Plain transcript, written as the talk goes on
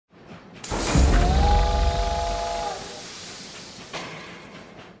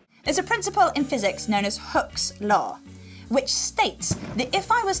is a principle in physics known as Hooke's law, which states that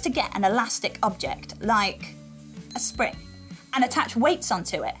if I was to get an elastic object, like a spring, and attach weights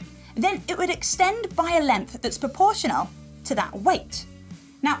onto it, then it would extend by a length that's proportional to that weight.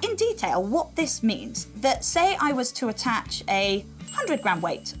 Now, in detail, what this means, that say I was to attach a 100-gram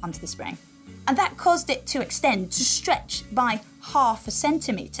weight onto the spring, and that caused it to extend, to stretch by half a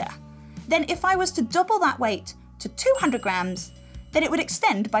centimetre, then if I was to double that weight to 200 grams, then it would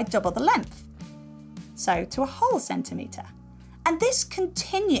extend by double the length, so to a whole centimetre. And this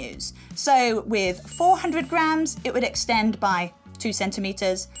continues. So with 400 grams, it would extend by 2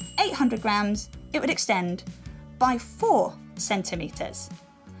 centimetres, 800 grams, it would extend by 4 centimetres.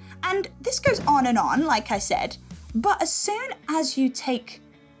 And this goes on, like I said, but as soon as you take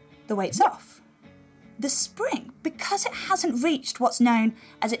the weights off, the spring, because it hasn't reached what's known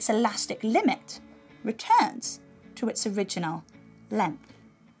as its elastic limit, returns to its original length.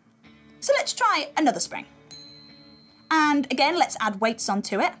 So let's try another spring. And again, let's add weights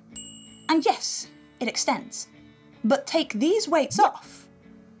onto it. And yes, it extends. But take these weights off,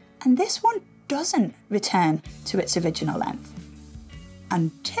 and this one doesn't return to its original length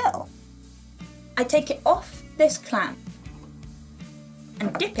until I take it off this clamp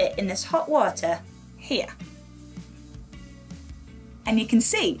and dip it in this hot water here. And you can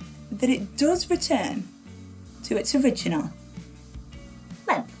see that it does return to its original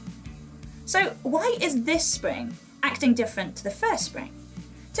length. So why is this spring acting different to the first spring?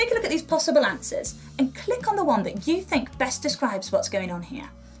 Take a look at these possible answers and click on the one that you think best describes what's going on here.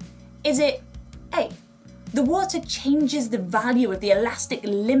 Is it A, the water changes the value of the elastic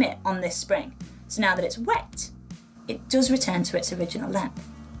limit on this spring, so now that it's wet, it does return to its original length?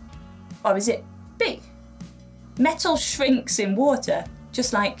 Or is it B, metal shrinks in water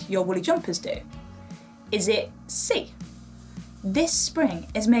just like your woolly jumpers do? Is it C, this spring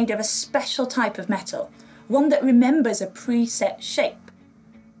is made of a special type of metal, one that remembers a preset shape?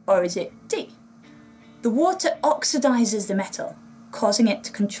 Or is it D, the water oxidizes the metal, causing it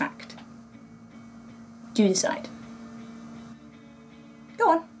to contract? Do you decide?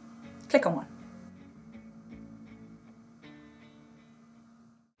 Go on, click on one.